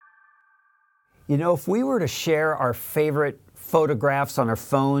You know, if we were to share our favorite photographs on our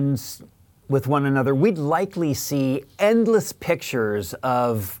phones with one another, we'd likely see endless pictures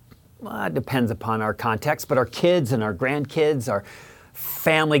of, well, it depends upon our context, but our kids and our grandkids, our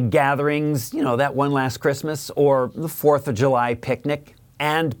family gatherings, you know, that one last Christmas, or the 4th of July picnic,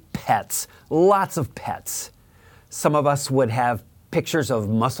 and pets, lots of pets. Some of us would have pictures of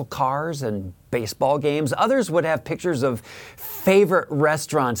muscle cars and baseball games. Others would have pictures of favorite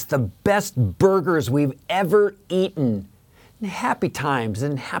restaurants, the best burgers we've ever eaten, happy times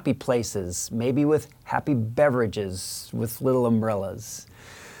and happy places, maybe with happy beverages with little umbrellas.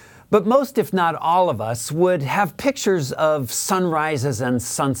 But most, if not all of us, would have pictures of sunrises and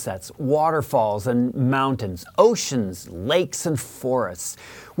sunsets, waterfalls and mountains, oceans, lakes and forests.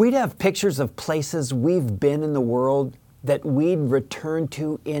 We'd have pictures of places we've been in the world that we'd return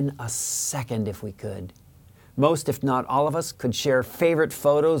to in a second if we could. Most, if not all of us, could share favorite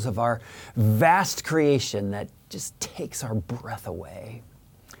photos of our vast creation that just takes our breath away.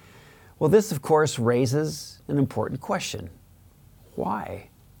 Well, this, of course, raises an important question. Why?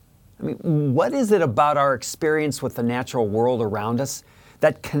 I mean, what is it about our experience with the natural world around us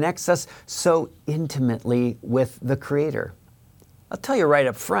that connects us so intimately with the Creator? I'll tell you right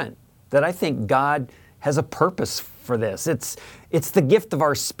up front that I think God has a purpose for this. It's the gift of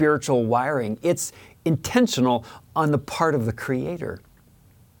our spiritual wiring. It's intentional on the part of the Creator.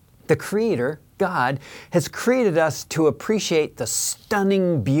 The Creator, God, has created us to appreciate the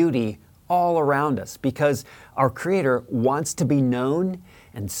stunning beauty all around us because our Creator wants to be known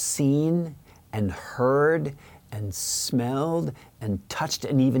and seen and heard and smelled and touched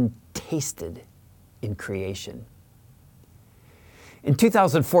and even tasted in creation. In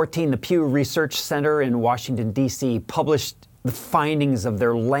 2014, the Pew Research Center in Washington, D.C. published the findings of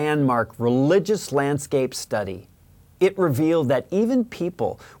their landmark religious landscape study. It revealed that even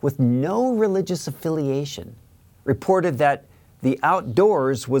people with no religious affiliation reported that the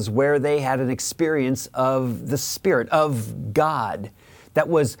outdoors was where they had an experience of the Spirit, of God, that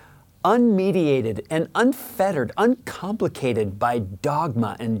was unmediated and unfettered, uncomplicated by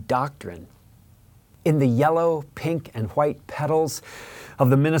dogma and doctrine. In the yellow, pink, and white petals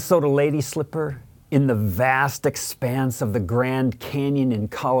of the Minnesota lady slipper, in the vast expanse of the Grand Canyon in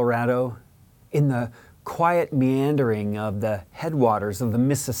Colorado, in the quiet meandering of the headwaters of the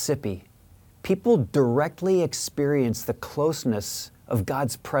Mississippi, people directly experience the closeness of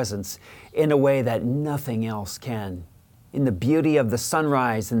God's presence in a way that nothing else can. In the beauty of the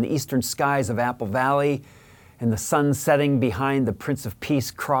sunrise in the eastern skies of Apple Valley, and the sun setting behind the Prince of Peace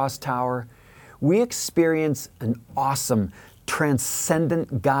cross tower, we experience an awesome,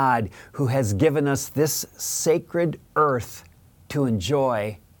 transcendent God who has given us this sacred earth to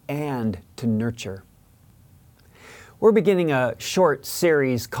enjoy and to nurture. We're beginning a short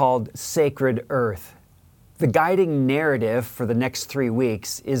series called Sacred Earth. The guiding narrative for the next 3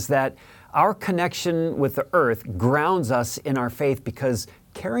 weeks is that our connection with the earth grounds us in our faith because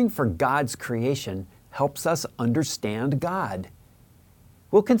caring for God's creation helps us understand God.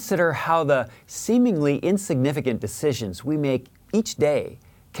 We'll consider how the seemingly insignificant decisions we make each day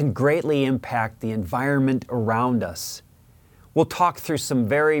can greatly impact the environment around us. We'll talk through some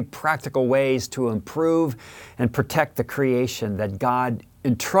very practical ways to improve and protect the creation that God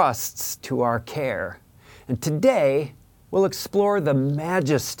entrusts to our care. And today, we'll explore the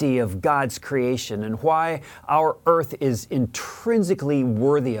majesty of God's creation and why our earth is intrinsically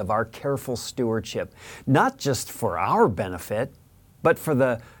worthy of our careful stewardship, not just for our benefit, but for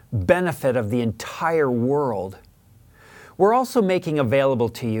the benefit of the entire world. We're also making available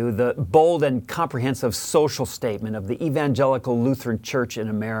to you the bold and comprehensive social statement of the Evangelical Lutheran Church in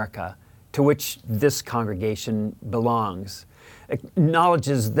America, to which this congregation belongs. It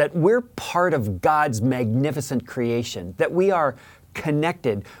acknowledges that we're part of God's magnificent creation, that we are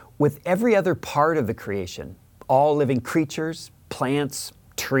connected with every other part of the creation, all living creatures, plants,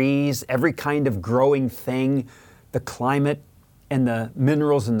 trees, every kind of growing thing, the climate, and the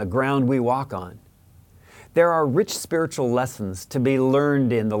minerals in the ground we walk on. There are rich spiritual lessons to be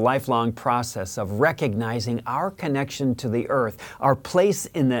learned in the lifelong process of recognizing our connection to the earth, our place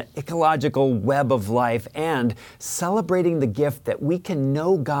in the ecological web of life, and celebrating the gift that we can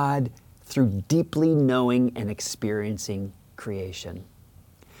know God through deeply knowing and experiencing creation.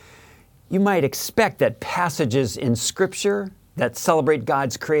 You might expect that passages in Scripture that celebrate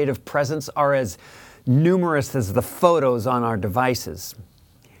God's creative presence are as numerous as the photos on our devices.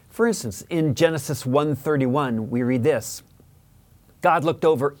 For instance, in Genesis 1:31, we read this: God looked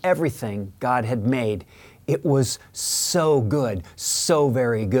over everything God had made. It was so good, so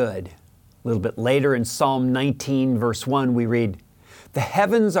very good. A little bit later in Psalm 19, verse 1, we read, The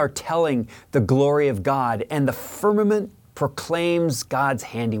heavens are telling the glory of God, and the firmament proclaims God's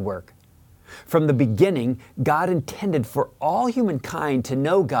handiwork. From the beginning, God intended for all humankind to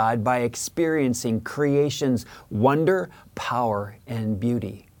know God by experiencing creation's wonder, power, and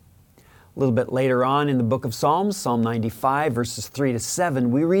beauty. A little bit later on in the book of Psalms, Psalm 95, verses 3 to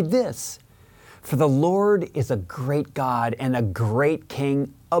 7, we read this: "For the Lord is a great God and a great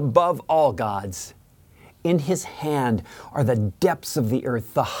King above all gods. In His hand are the depths of the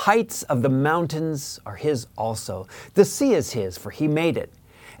earth. The heights of the mountains are His also. The sea is His, for He made it,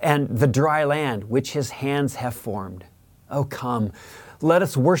 and the dry land which His hands have formed. Oh, come, let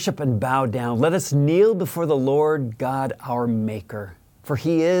us worship and bow down. Let us kneel before the Lord God our Maker. For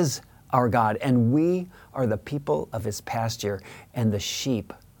He is our God, and we are the people of His pasture and the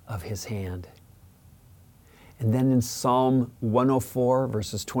sheep of His hand." And then in Psalm 104,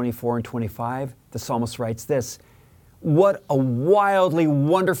 verses 24 and 25, the psalmist writes this: "What a wildly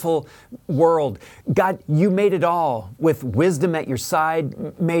wonderful world. God, you made it all with wisdom at your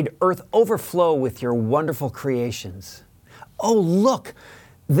side, made earth overflow with your wonderful creations. Oh, look,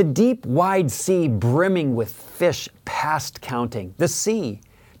 the deep, wide sea brimming with fish past counting, the sea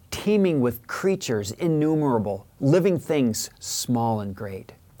teeming with creatures innumerable, living things small and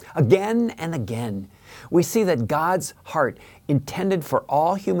great." Again and again, we see that God's heart intended for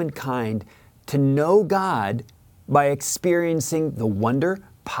all humankind to know God by experiencing the wonder,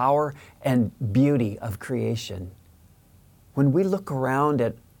 power, and beauty of creation. When we look around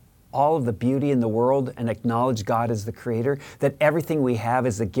at all of the beauty in the world and acknowledge God as the Creator, that everything we have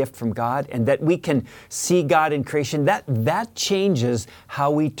is a gift from God, and that we can see God in creation, that changes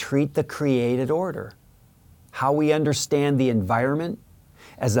how we treat the created order. How we understand the environment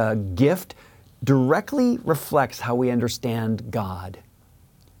as a gift directly reflects how we understand God.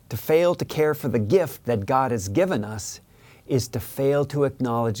 To fail to care for the gift that God has given us is to fail to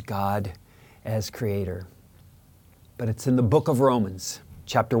acknowledge God as Creator. But it's in the book of Romans,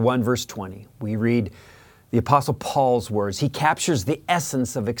 chapter 1, verse 20. We read the Apostle Paul's words. He captures the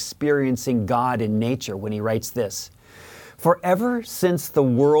essence of experiencing God in nature when he writes this: "For ever since the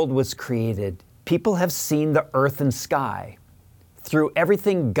world was created, people have seen the earth and sky. Through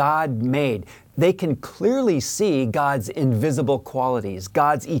everything God made, they can clearly see God's invisible qualities,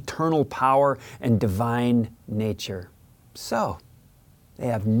 God's eternal power and divine nature. So, they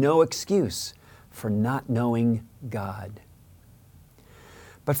have no excuse for not knowing God."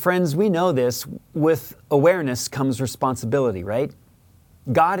 But friends, we know this. With awareness comes responsibility, right?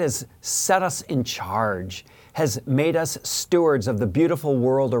 God has set us in charge, has made us stewards of the beautiful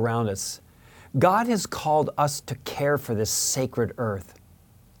world around us. God has called us to care for this sacred earth.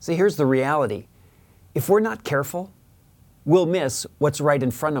 See, here's the reality. If we're not careful, we'll miss what's right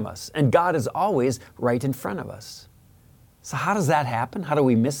in front of us. And God is always right in front of us. So how does that happen? How do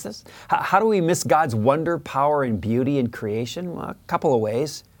we miss this? How do we miss God's wonder, power, and beauty in creation? Well, a couple of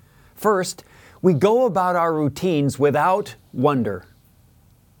ways. First, we go about our routines without wonder.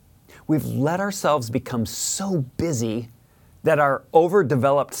 We've let ourselves become so busy that our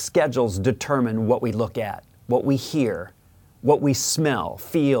overdeveloped schedules determine what we look at, what we hear, what we smell,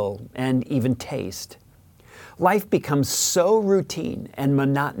 feel, and even taste. Life becomes so routine and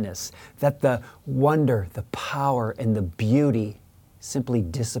monotonous that the wonder, the power, and the beauty simply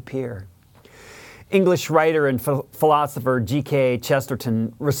disappear. English writer and philosopher G.K.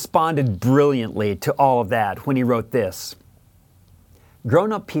 Chesterton responded brilliantly to all of that when he wrote this: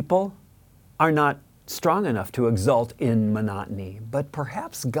 "Grown-up people are not strong enough to exult in monotony, but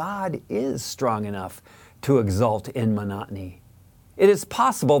perhaps God is strong enough to exult in monotony. It is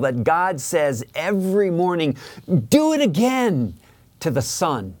possible that God says every morning, 'Do it again,' to the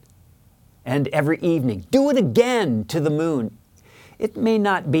sun, and every evening, 'Do it again,' to the moon. It may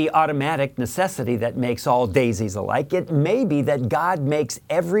not be automatic necessity that makes all daisies alike. It may be that God makes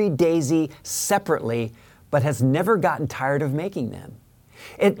every daisy separately, but has never gotten tired of making them.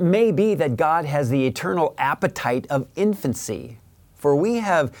 It may be that God has the eternal appetite of infancy, for we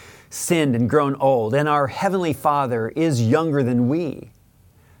have sinned and grown old, and our Heavenly Father is younger than we.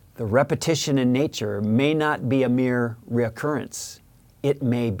 The repetition in nature may not be a mere reoccurrence. It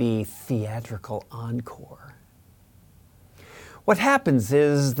may be theatrical encore." What happens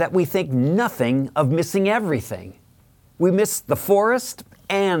is that we think nothing of missing everything. We miss the forest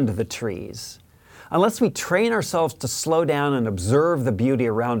and the trees. Unless we train ourselves to slow down and observe the beauty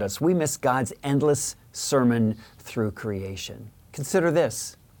around us, we miss God's endless sermon through creation. Consider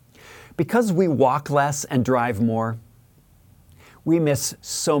this. Because we walk less and drive more, we miss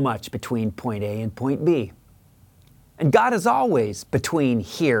so much between point A and point B. And God is always between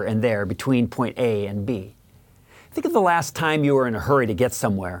here and there, between point A and B. Think of the last time you were in a hurry to get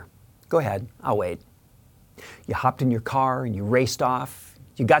somewhere. Go ahead, I'll wait. You hopped in your car and you raced off.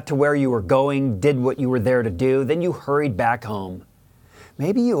 You got to where you were going, did what you were there to do, then you hurried back home.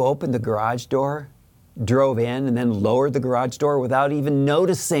 Maybe you opened the garage door, drove in, and then lowered the garage door without even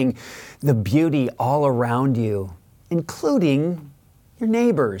noticing the beauty all around you, including your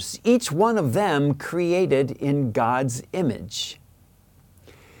neighbors, each one of them created in God's image.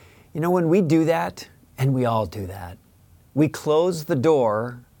 You know, when we do that, and we all do that, we close the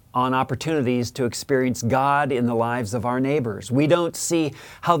door on opportunities to experience God in the lives of our neighbors. We don't see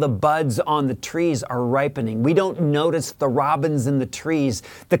how the buds on the trees are ripening. We don't notice the robins in the trees,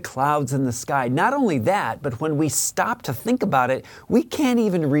 the clouds in the sky. Not only that, but when we stop to think about it, we can't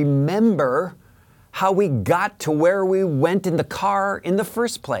even remember how we got to where we went in the car in the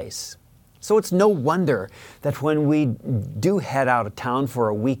first place. So it's no wonder that when we do head out of town for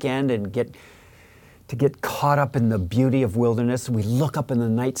a weekend and get caught up in the beauty of wilderness, we look up in the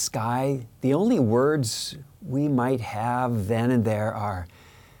night sky, the only words we might have then and there are,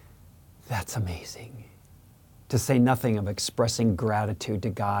 "That's amazing," to say nothing of expressing gratitude to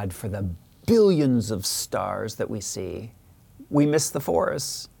God for the billions of stars that we see. We miss the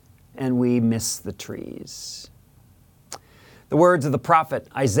forests and we miss the trees. The words of the prophet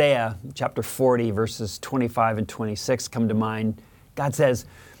Isaiah, chapter 40, verses 25 and 26 come to mind. God says,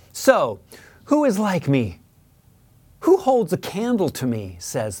 "So, who is like me? Who holds a candle to me,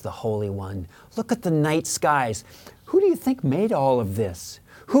 says the Holy One. Look at the night skies. Who do you think made all of this?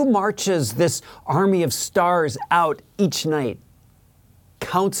 Who marches this army of stars out each night,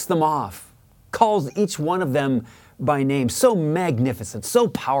 counts them off, calls each one of them by name, so magnificent, so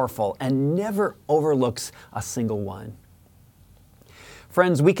powerful, and never overlooks a single one?"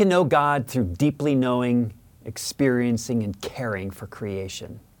 Friends, we can know God through deeply knowing, experiencing, and caring for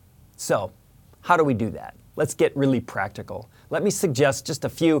creation. So, how do we do that? Let's get really practical. Let me suggest just a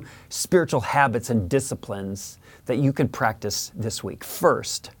few spiritual habits and disciplines that you can practice this week.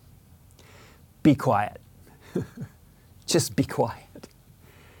 First, be quiet. Just be quiet.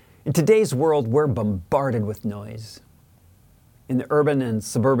 In today's world, we're bombarded with noise. In the urban and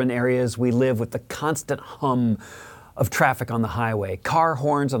suburban areas, we live with the constant hum of traffic on the highway, car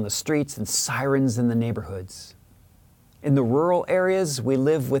horns on the streets, and sirens in the neighborhoods. In the rural areas, we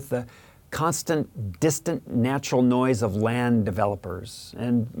live with the constant, distant, natural noise of land developers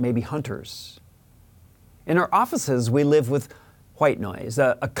and maybe hunters. In our offices, we live with white noise,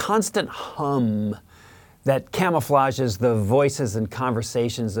 a constant hum that camouflages the voices and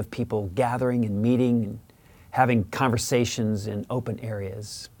conversations of people gathering and meeting and having conversations in open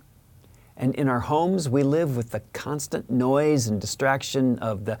areas. And in our homes, we live with the constant noise and distraction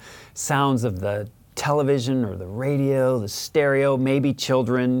of the sounds of the television or the radio, the stereo, maybe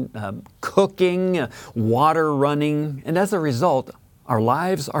children, cooking, water running, and as a result, our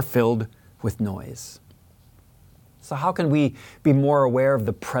lives are filled with noise. So how can we be more aware of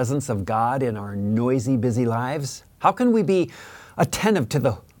the presence of God in our noisy, busy lives? How can we be attentive to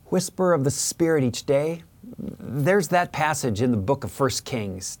the whisper of the Spirit each day? There's that passage in the book of 1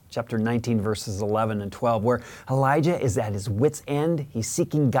 Kings, chapter 19, verses 11 and 12, where Elijah is at his wit's end. He's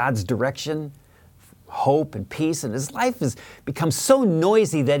seeking God's direction, hope and peace, and his life has become so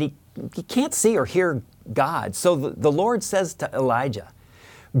noisy that he can't see or hear God. So the Lord says to Elijah,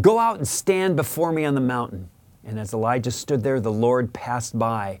 "Go out and stand before me on the mountain." And as Elijah stood there, the Lord passed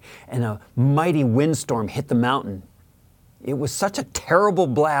by, and a mighty windstorm hit the mountain. It was such a terrible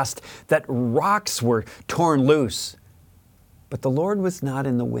blast that rocks were torn loose. But the Lord was not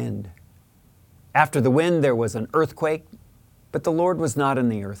in the wind. After the wind, there was an earthquake, but the Lord was not in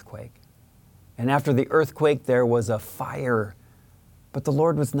the earthquake. And after the earthquake, there was a fire, but the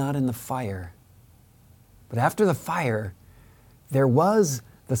Lord was not in the fire. But after the fire, there was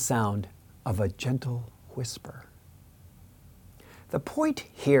the sound of a gentle whisper. The point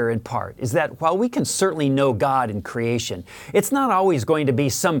here, in part, is that while we can certainly know God in creation, it's not always going to be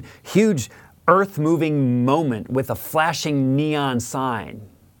some huge earth-moving moment with a flashing neon sign.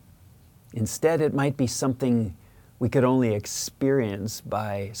 Instead, it might be something we could only experience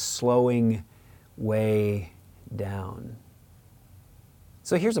by slowing way down.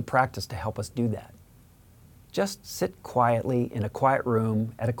 So here's a practice to help us do that. Just sit quietly in a quiet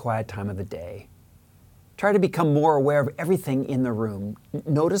room at a quiet time of the day. Try to become more aware of everything in the room.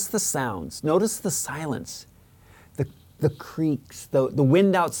 Notice the sounds. Notice the silence, the creaks, the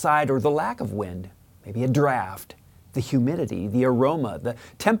wind outside or the lack of wind, maybe a draft, the humidity, the aroma, the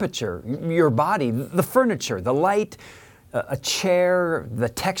temperature, your body, the furniture, the light, a chair, the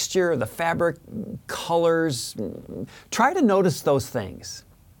texture, the fabric, colors. Try to notice those things.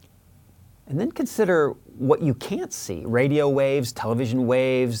 And then consider what you can't see: radio waves, television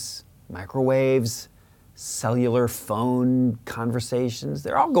waves, microwaves, cellular phone conversations.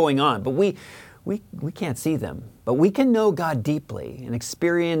 They're all going on, but we can't see them. But we can know God deeply and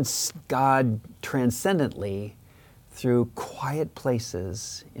experience God transcendently through quiet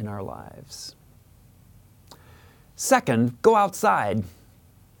places in our lives. Second, go outside.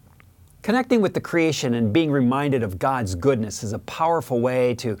 Connecting with the creation and being reminded of God's goodness is a powerful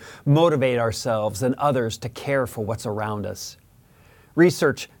way to motivate ourselves and others to care for what's around us.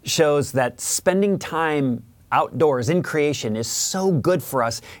 Research shows that spending time outdoors in creation is so good for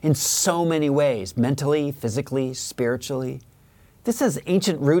us in so many ways, mentally, physically, spiritually. This has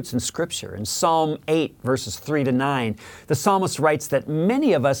ancient roots in Scripture. In Psalm 8, verses 3-9, the psalmist writes that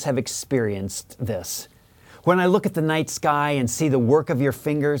many of us have experienced this. When I look at the night sky and see the work of your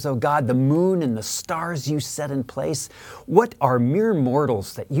fingers, O God, the moon and the stars you set in place, what are mere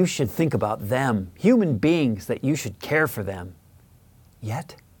mortals that you should think about them, human beings that you should care for them?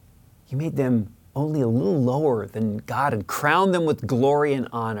 Yet, you made them only a little lower than God and crowned them with glory and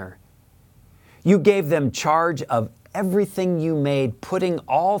honor. You gave them charge of everything you made, putting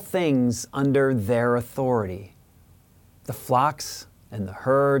all things under their authority. The flocks and the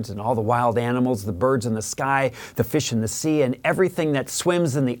herds and all the wild animals, the birds in the sky, the fish in the sea, and everything that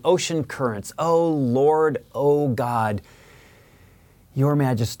swims in the ocean currents. O Lord, O God, your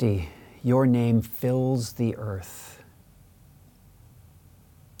majesty, your name fills the earth.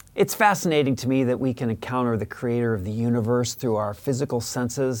 It's fascinating to me that we can encounter the creator of the universe through our physical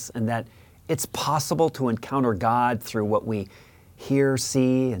senses, and that it's possible to encounter God through what we hear,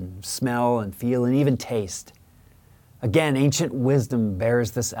 see, and smell, and feel, and even taste. Again, ancient wisdom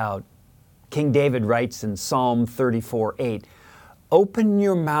bears this out. King David writes in Psalm 34:8, "Open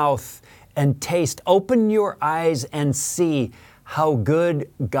your mouth and taste, open your eyes and see how good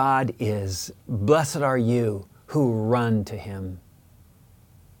God is. Blessed are you who run to Him."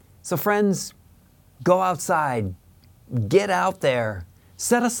 So friends, go outside, get out there,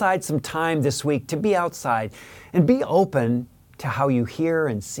 set aside some time this week to be outside and be open to how you hear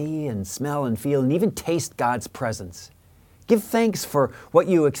and see and smell and feel and even taste God's presence. Give thanks for what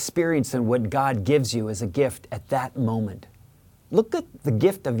you experience and what God gives you as a gift at that moment. Look at the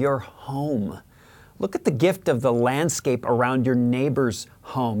gift of your home. Look at the gift of the landscape around your neighbor's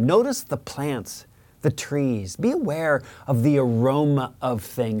home. Notice the plants, the trees. Be aware of the aroma of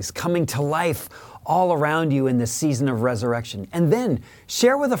things coming to life all around you in the season of resurrection. And then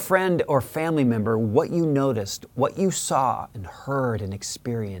share with a friend or family member what you noticed, what you saw and heard and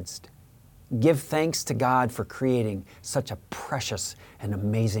experienced. Give thanks to God for creating such a precious and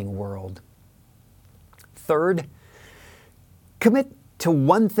amazing world. Third, commit to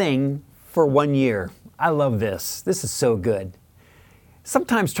one thing for 1 year. I love this. This is so good.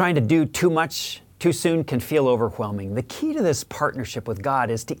 Sometimes trying to do too much too soon can feel overwhelming. The key to this partnership with God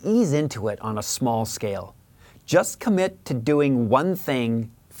is to ease into it on a small scale. Just commit to doing one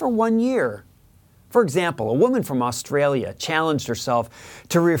thing for 1 year. For example, a woman from Australia challenged herself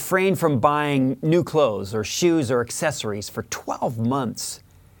to refrain from buying new clothes or shoes or accessories for 12 months.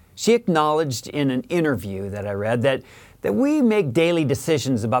 She acknowledged in an interview that I read that we make daily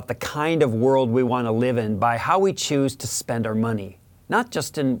decisions about the kind of world we want to live in by how we choose to spend our money. Not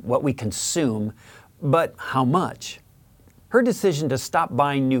just in what we consume, but how much. Her decision to stop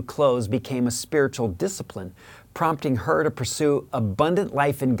buying new clothes became a spiritual discipline, prompting her to pursue abundant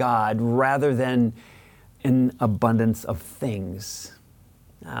life in God rather than an abundance of things.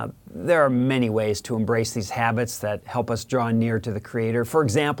 There are many ways to embrace these habits that help us draw near to the Creator. For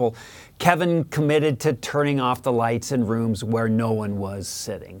example, Kevin committed to turning off the lights in rooms where no one was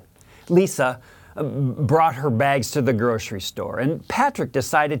sitting. Lisa brought her bags to the grocery store, and Patrick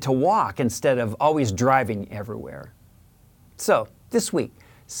decided to walk instead of always driving everywhere. So, this week,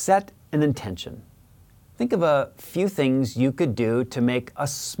 set an intention. Think of a few things you could do to make a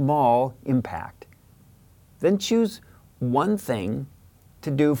small impact. Then choose one thing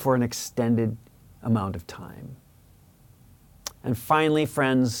to do for an extended amount of time. And finally,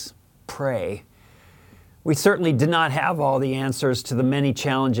 friends, pray. We certainly do not have all the answers to the many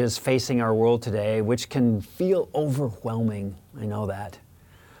challenges facing our world today, which can feel overwhelming. I know that.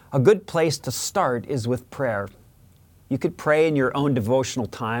 A good place to start is with prayer. You could pray in your own devotional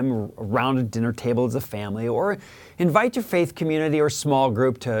time around a dinner table as a family, or invite your faith community or small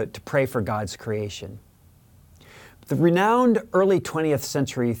group to pray for God's creation. The renowned early 20th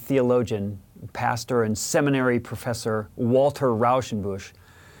century theologian, pastor, and seminary professor Walter Rauschenbusch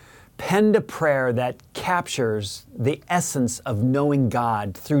penned a prayer that captures the essence of knowing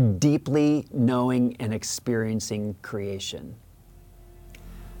God through deeply knowing and experiencing creation.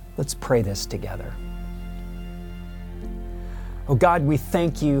 Let's pray this together. Oh God, we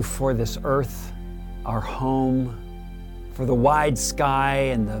thank you for this earth, our home, for the wide sky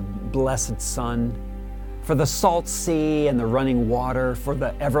and the blessed sun, for the salt sea and the running water, for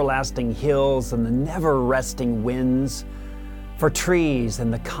the everlasting hills and the never-resting winds, for trees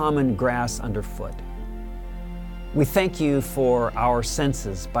and the common grass underfoot. We thank you for our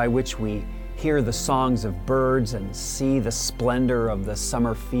senses by which we hear the songs of birds and see the splendor of the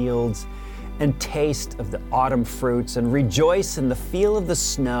summer fields and taste of the autumn fruits and rejoice in the feel of the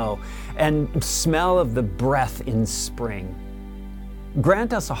snow and smell of the breath in spring.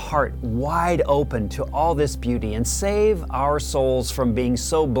 Grant us a heart wide open to all this beauty and save our souls from being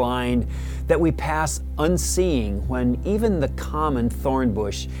so blind that we pass unseeing when even the common thorn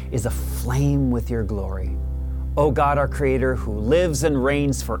bush is aflame with your glory. O God, our Creator, who lives and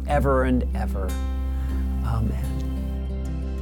reigns forever and ever. Amen.